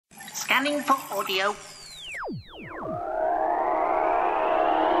Scanning for audio.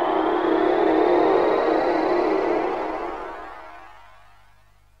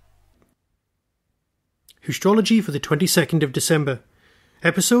 Whostrology for the 22nd of December.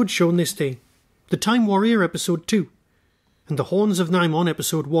 Episode shown this day. The Time Warrior Episode 2. And The Horns of Naimon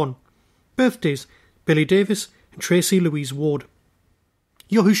Episode 1. Birthdays, Billy Davis and Tracy Louise Ward.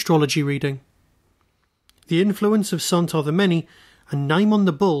 Your Whostrology reading. The influence of Centaur the Many and Naimon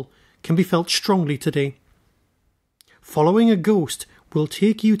the Bull can be felt strongly today. Following a ghost will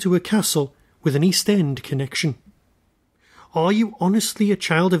take you to a castle with an East End connection. Are you honestly a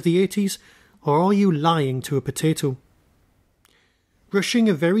child of the 80s, or are you lying to a potato? Rushing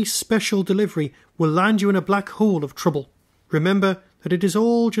a very special delivery will land you in a black hole of trouble. Remember that it is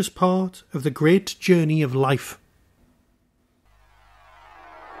all just part of the great journey of life.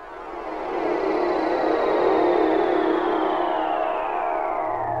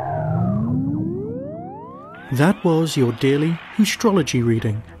 That was your daily Whostrology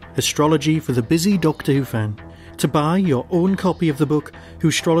reading. Astrology for the busy Doctor Who fan. To buy your own copy of the book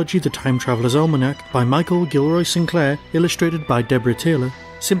Whostrology the Time Traveller's Almanac by Michael Gilroy Sinclair, illustrated by Deborah Taylor,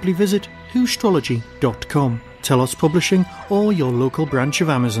 simply visit whostrology.com, Telos Publishing or your local branch of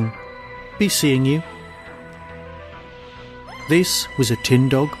Amazon. Be seeing you. This was a Tin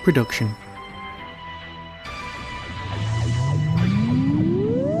Dog production.